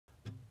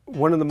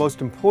One of the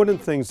most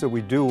important things that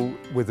we do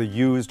with a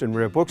used and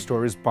rare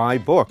bookstore is buy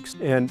books.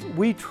 And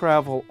we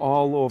travel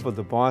all over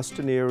the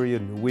Boston area,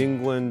 New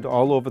England,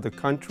 all over the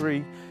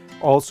country.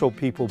 Also,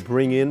 people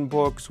bring in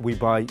books. We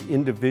buy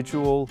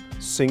individual,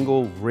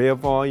 single, rare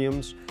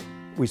volumes.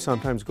 We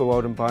sometimes go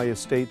out and buy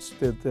estates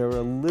that there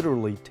are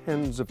literally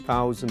tens of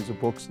thousands of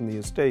books in the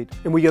estate.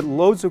 And we get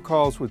loads of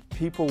calls with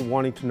people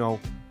wanting to know,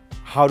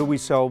 how do we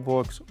sell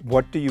books?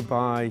 What do you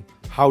buy?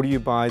 How do you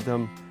buy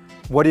them?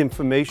 What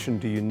information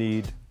do you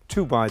need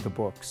to buy the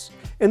books?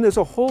 And there's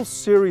a whole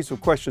series of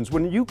questions.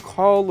 When you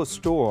call the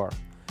store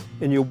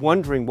and you're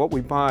wondering what we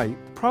buy,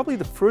 probably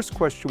the first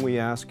question we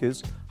ask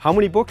is, how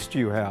many books do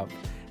you have?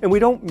 And we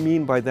don't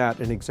mean by that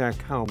an exact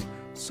count,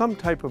 some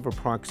type of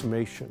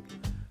approximation.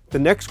 The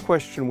next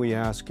question we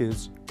ask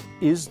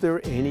is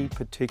there any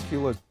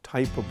particular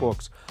type of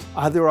books?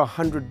 Are there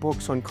 100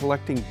 books on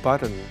collecting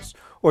buttons,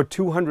 or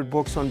 200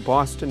 books on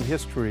Boston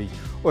history,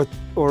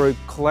 or a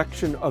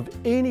collection of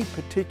any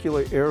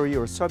particular area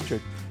or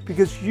subject?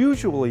 Because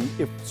usually,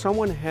 if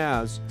someone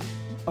has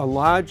a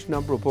large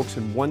number of books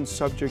in one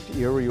subject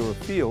area or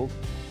field,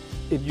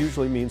 it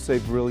usually means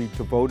they've really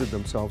devoted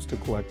themselves to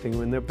collecting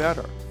and they're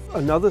better.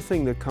 Another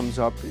thing that comes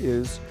up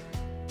is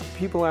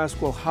people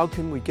ask, well, how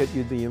can we get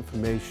you the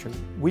information?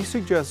 We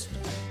suggest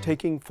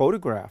taking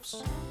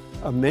photographs.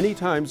 Many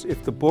times,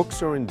 if the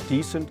books are in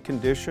decent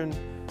condition,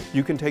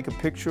 you can take a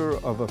picture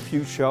of a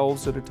few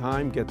shelves at a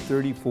time, get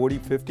 30, 40,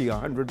 50,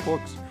 100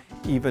 books,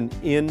 even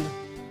in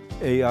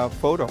a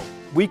photo.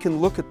 We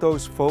can look at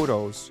those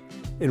photos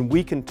and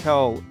we can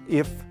tell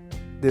if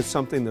there's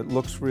something that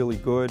looks really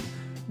good.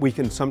 We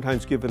can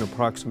sometimes give an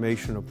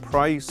approximation of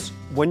price.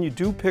 When you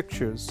do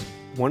pictures,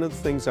 one of the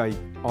things I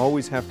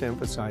always have to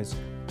emphasize,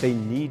 they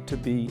need to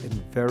be in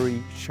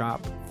very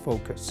sharp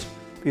focus.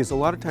 Because a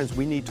lot of times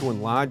we need to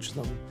enlarge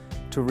them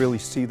to really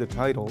see the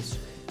titles.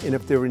 And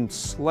if they're in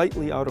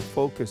slightly out of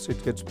focus,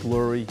 it gets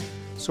blurry.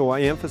 So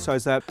I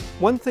emphasize that.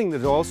 One thing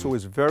that also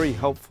is very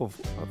helpful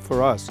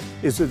for us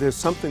is that there's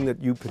something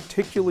that you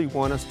particularly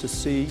want us to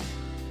see,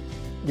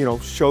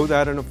 show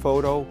that in a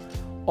photo.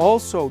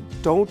 Also,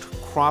 don't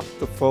crop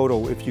the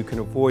photo if you can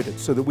avoid it,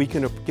 so that we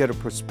can get a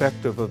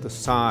perspective of the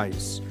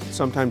size.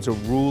 Sometimes a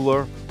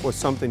ruler or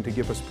something to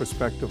give us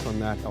perspective on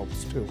that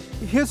helps too.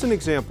 Here's an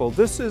example.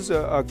 This is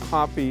a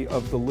copy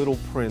of The Little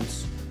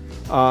Prince.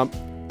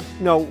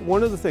 Now,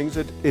 one of the things,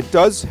 it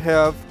does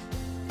have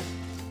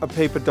a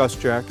paper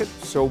dust jacket,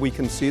 so we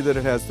can see that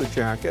it has the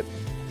jacket.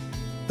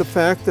 The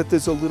fact that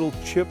there's a little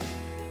chip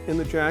in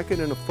the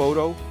jacket in a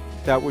photo,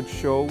 that would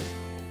show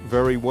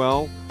very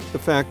well. The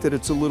fact that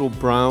it's a little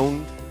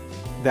brown,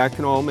 that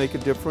can all make a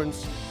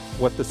difference,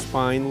 what the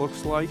spine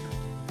looks like.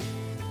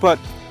 But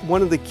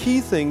one of the key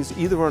things,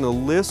 either on a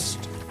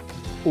list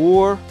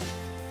or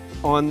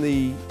on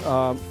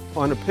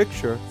a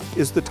picture,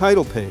 is the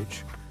title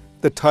page.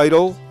 The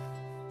title,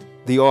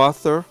 the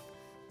author,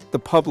 the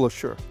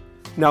publisher.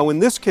 Now in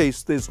this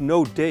case, there's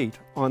no date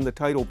on the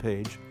title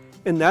page,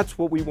 and that's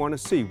what we want to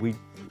see.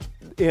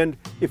 And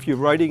if you're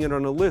writing it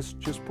on a list,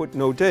 just put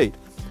no date.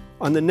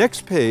 On the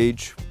next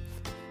page,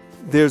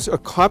 there's a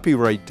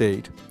copyright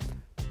date.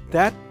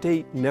 That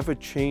date never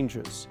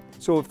changes.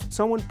 So if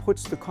someone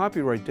puts the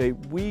copyright date,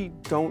 we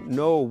don't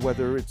know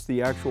whether it's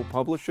the actual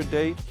publisher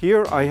date.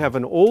 Here I have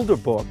an older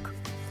book,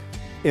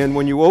 and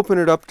when you open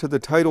it up to the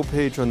title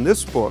page on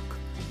this book,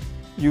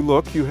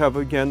 you have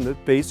again the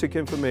basic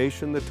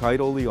information, the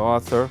title, the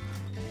author,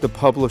 the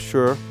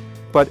publisher,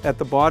 but at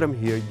the bottom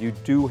here you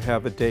do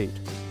have a date.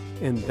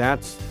 And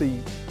that's the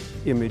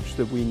image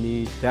that we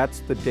need, that's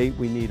the date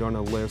we need on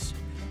a list.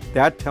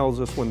 That tells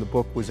us when the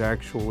book was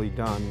actually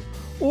done.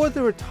 Or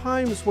there are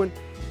times when,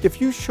 if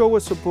you show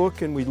us a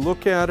book and we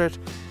look at it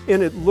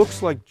and it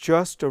looks like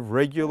just a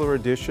regular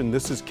edition,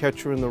 this is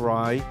Catcher in the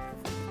Rye,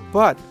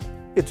 but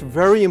it's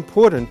very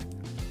important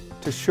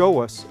to show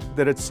us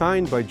that it's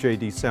signed by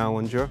J.D.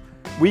 Salinger.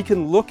 We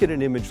can look at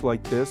an image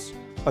like this,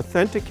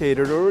 authenticate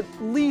it, or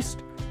at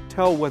least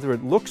tell whether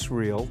it looks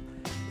real.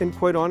 And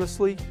quite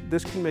honestly,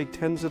 this can make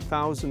tens of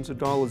thousands of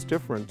dollars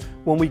difference.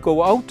 When we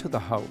go out to the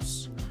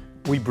house,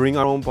 we bring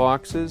our own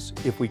boxes.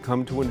 If we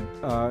come to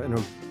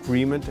an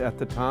agreement at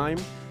the time,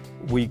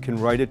 we can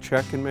write a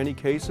check in many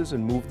cases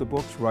and move the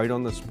books right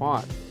on the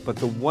spot. But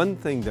the one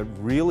thing that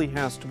really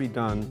has to be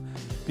done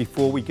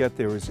before we get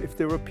there is if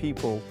there are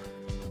people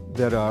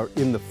that are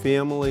in the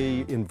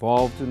family,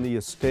 involved in the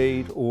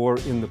estate, or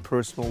in the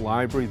personal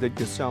library that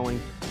you're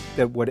selling,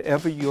 that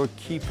whatever you're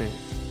keeping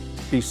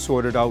be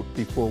sorted out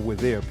before we're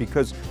there.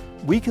 Because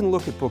we can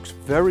look at books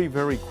very,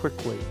 very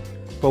quickly,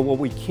 but what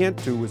we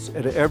can't do is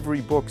at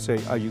every book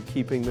say, are you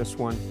keeping this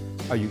one?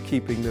 Are you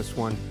keeping this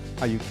one?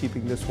 Are you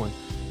keeping this one?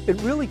 It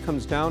really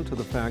comes down to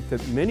the fact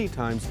that many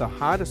times the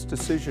hardest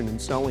decision in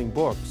selling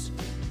books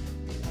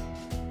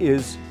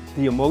is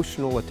the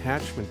emotional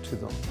attachment to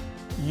them.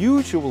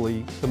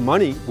 Usually the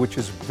money, which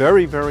is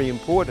very, very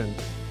important,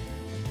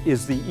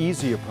 is the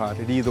easier part.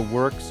 It either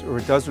works or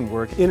it doesn't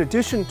work. In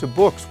addition to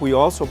books, we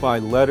also buy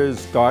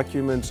letters,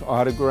 documents,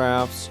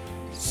 autographs,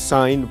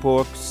 signed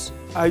books,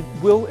 I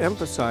will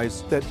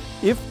emphasize that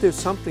if there's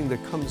something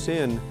that comes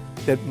in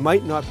that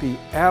might not be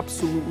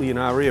absolutely in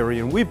our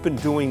area, and we've been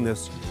doing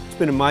this, it's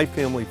been in my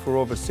family for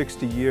over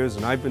 60 years,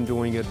 and I've been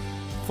doing it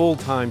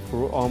full-time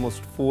for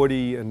almost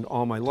 40 and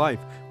all my life.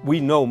 We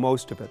know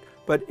most of it.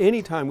 But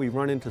anytime we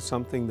run into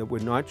something that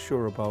we're not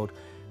sure about,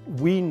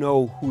 we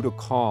know who to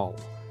call.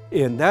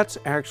 And that's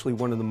actually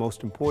one of the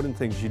most important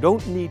things. You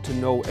don't need to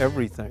know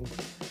everything,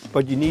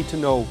 but you need to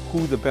know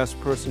who the best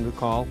person to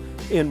call.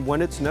 And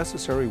when it's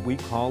necessary, we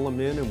call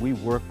them in and we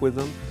work with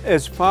them.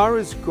 As far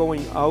as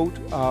going out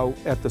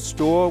at the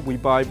store, we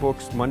buy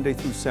books Monday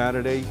through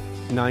Saturday,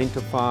 9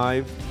 to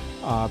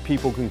 5.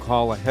 People can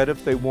call ahead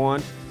if they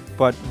want,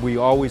 but we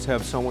always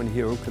have someone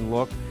here who can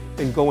look.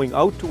 And going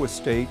out to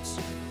estates,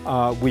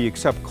 we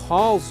accept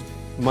calls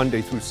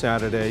Monday through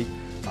Saturday,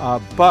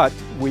 but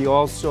we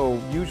also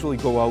usually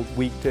go out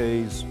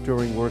weekdays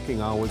during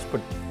working hours. But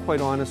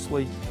quite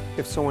honestly,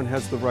 if someone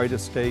has the right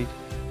estate,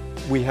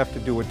 we have to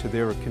do it to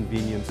their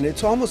convenience. And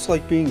it's almost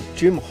like being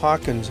Jim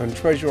Hawkins on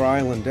Treasure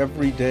Island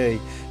every day,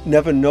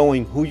 never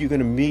knowing who you're going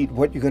to meet,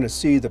 what you're going to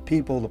see, the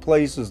people, the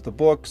places, the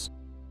books.